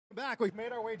Back, we've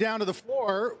made our way down to the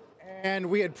floor, and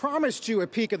we had promised you a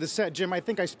peek of the set. Jim, I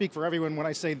think I speak for everyone when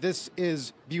I say this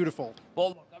is beautiful. Well,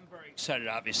 look, I'm very excited,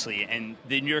 obviously, and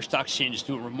the New York Stock Exchange is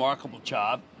doing a remarkable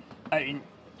job. I mean,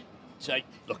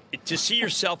 look, to see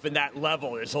yourself in that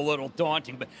level is a little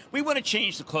daunting, but we want to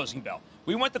change the closing bell.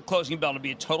 We want the closing bell to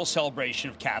be a total celebration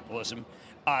of capitalism.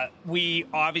 We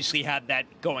obviously have that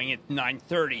going at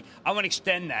 9:30. I want to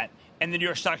extend that. And the New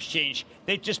York Stock Exchange,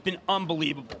 they've just been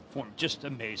unbelievable for them, just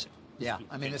amazing. Yeah,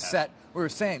 I mean, this set, we were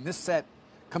saying, this set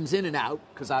comes in and out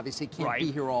because obviously it can't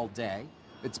be here all day.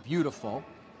 It's beautiful.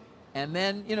 And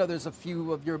then, you know, there's a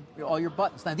few of all your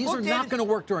buttons. Now, these are not going to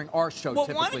work during our show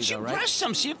typically, why don't you though, right? press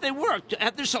them, see if they work?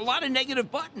 There's a lot of negative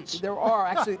buttons. There are.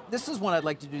 Actually, this is one I'd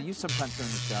like to do you sometimes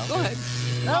during the show. Go ahead.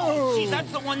 No. See,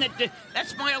 that's the one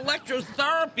that's my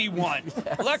electrotherapy one.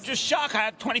 Yes. Electroshock. I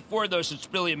have 24 of those. It's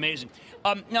really amazing.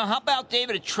 Now, how about,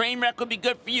 David, a train wreck would be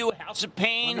good for you? House of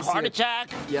Pain, heart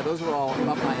attack? Yeah, those are all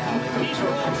up my alley. These are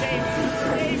all David.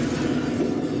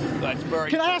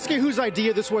 Can I ask you whose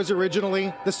idea this was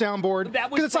originally, the soundboard?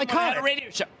 That was it's iconic. I had a radio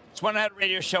show. It's when I had a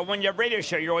radio show. When you have a radio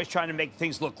show, you're always trying to make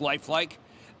things look lifelike,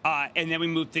 and then we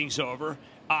move things over.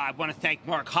 I want to thank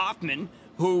Mark Hoffman,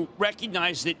 who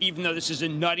recognized that even though this is a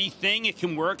nutty thing, it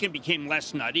can work and became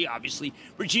less nutty, obviously.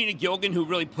 Regina Gilgan, who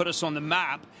really put us on the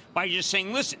map by just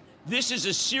saying, listen, this is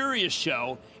a serious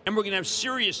show, and we're going to have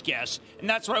serious guests, and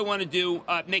that's what I want to do,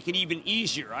 make it even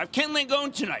easier. I have Ken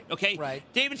Langone tonight, okay? Right.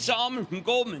 David Solomon from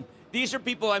Goldman. These are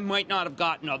people I might not have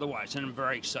gotten otherwise, and I'm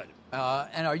very excited.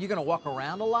 And are you going to walk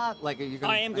around a lot? Like, are you going?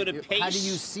 I am going to pace. How do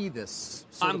you see this?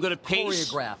 I'm going to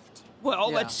pace. Choreographed. Well,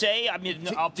 let's say, I mean,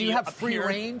 I'll be. Do you have free here.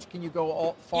 range? Can you go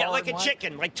all far? Yeah, like a wide?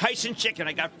 chicken, like Tyson chicken.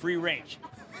 I got free range.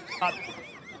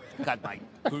 Got my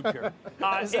food here.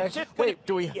 Wait,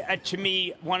 do we? To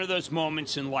me, one of those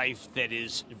moments in life that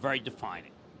is very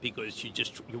defining because you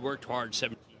worked hard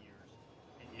 17 years.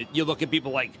 You look at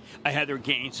people like Heather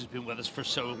Gaines, who's been with us for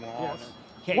so long.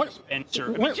 Yes. Kate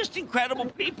Spencer. I mean, just incredible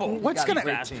people. What's going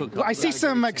to? I see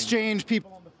some exchange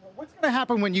people on the floor. What's going to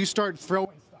happen when you start throwing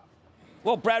stuff?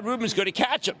 Well, Brad Rubin's going to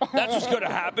catch him. That's what's going to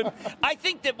happen. I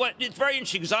think that it's very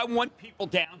interesting because I want people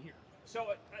down here. So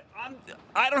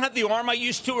I don't have the arm I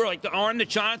used to, or like the arm that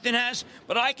Jonathan has,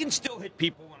 but I can still hit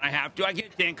people when I have to. I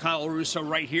get Dan Kyle Russo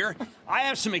right here. I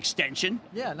have some extension.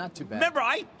 Yeah, not too bad. Remember,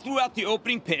 I threw out the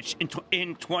opening pitch in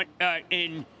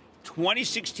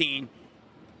 2016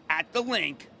 at the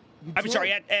Link. I'm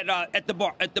sorry, at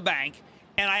the bank,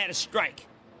 and I had a strike.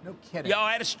 No kidding. Yeah,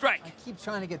 I had a strike. I keep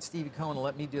trying to get Stevie Cohen to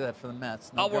let me do that for the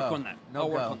Mets. I'll work on that. I'll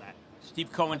work on that.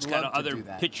 Steve Cohen's got other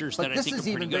pitchers that I think are pretty good. This is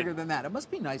even bigger than that. It must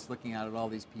be nice looking out at all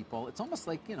these people. It's almost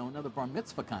like, you know, another bar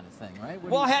mitzvah kind of thing, right?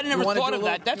 Well, I had never thought of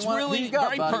that. That's really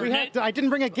very pertinent. I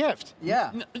didn't bring a gift.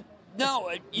 Yeah.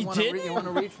 No, you didn't? You want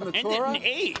to read from the and Torah? Didn't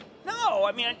eat. No,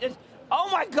 I mean, oh,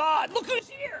 my God. Look who's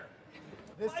here.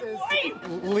 This my is wife.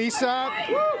 Lisa.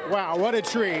 Wow, what a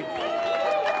treat.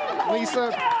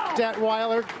 Lisa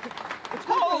Detweiler.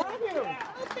 Oh,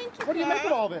 thank you. What do you make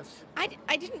of all this? I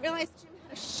didn't realize Jim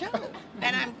had a show,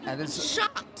 and I'm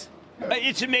shocked.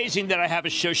 It's amazing that I have a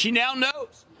show. She now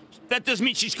knows. That doesn't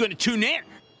mean she's going to tune in,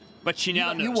 but she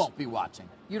now knows. You won't be watching.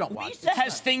 You don't watch. Lisa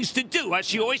has things to do.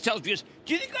 She always tells me,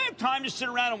 do you think I have time to sit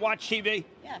around and watch TV?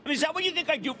 Yeah. I mean, is that what you think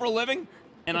I do for a living?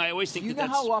 And I always think do you know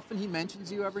how often he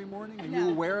mentions you every morning? Are you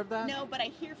aware of that? No, but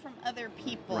I hear from other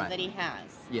people that he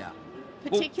has. Yeah.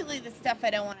 Particularly the stuff I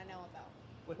don't want to know about.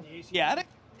 What, the Asiatic?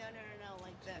 No,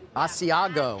 like the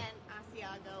Asiago.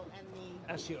 Asiago and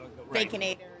the Asiago, right.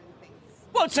 Baconator and things.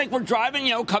 Well, it's like we're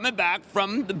driving, coming back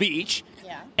from the beach.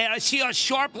 Yeah. And I see a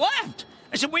sharp left.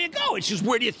 I said, where you going? She says,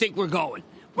 where do you think we're going?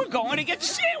 We're going to get the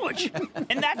sandwich.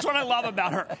 And that's what I love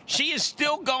about her. She is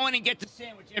still going to get the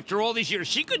sandwich after all these years.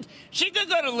 She could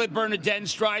go to Le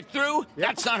Bernardin's drive-thru. Yep.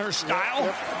 That's not her style.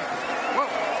 Yep.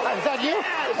 Whoa. Is that you?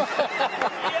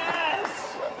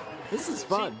 Yes. This is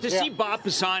fun. See Bob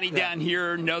Pisani down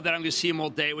here, know that I'm going to see him all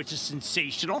day, which is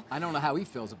sensational. I don't know how he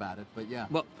feels about it, but yeah.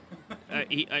 Well, oh,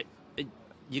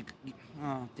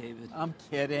 David. I'm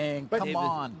kidding. Come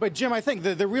on. But, Jim, I think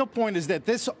the real point is that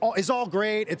this is all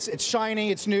great. It's shiny.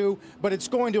 It's new. But it's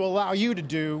going to allow you to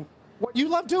do what you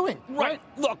love doing. Right.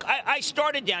 Look, I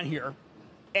started down here,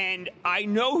 and I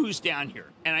know who's down here,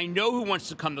 and I know who wants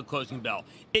to come to the closing bell.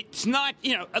 It's not,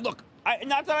 look,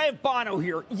 not that I have Bono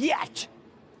here yet.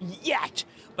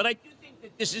 But I do think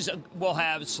that this we'll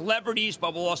have celebrities,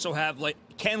 but we'll also have like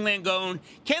Ken Langone.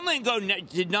 Ken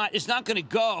Langone is not going to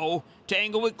go to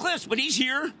Englewood Cliffs, but he's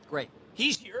here. Great.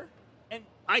 He's here. And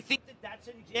I think that that's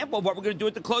an example of what we're going to do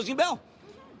at the closing bell.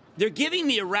 They're giving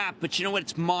me a rap, but you know what?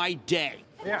 It's my day.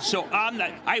 Yeah. So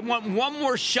I want one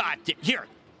more shot. Here.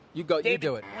 You go. David, you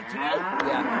do it. Want to know?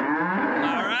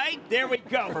 Yeah. All right, there we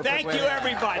go. Perfect Thank way you, to-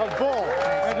 everybody. A bull.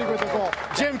 Ending with a bull.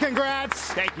 Jim,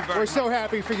 congrats. Thank you very We're much. so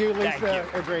happy for you, Thank Lisa.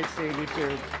 you. A great seeing you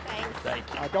too. Thanks. Thank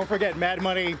you. Don't forget Mad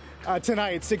Money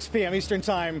tonight, 6 p.m. Eastern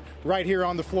Time, right here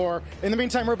on the floor. In the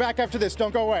meantime, we're back after this.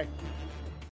 Don't go away.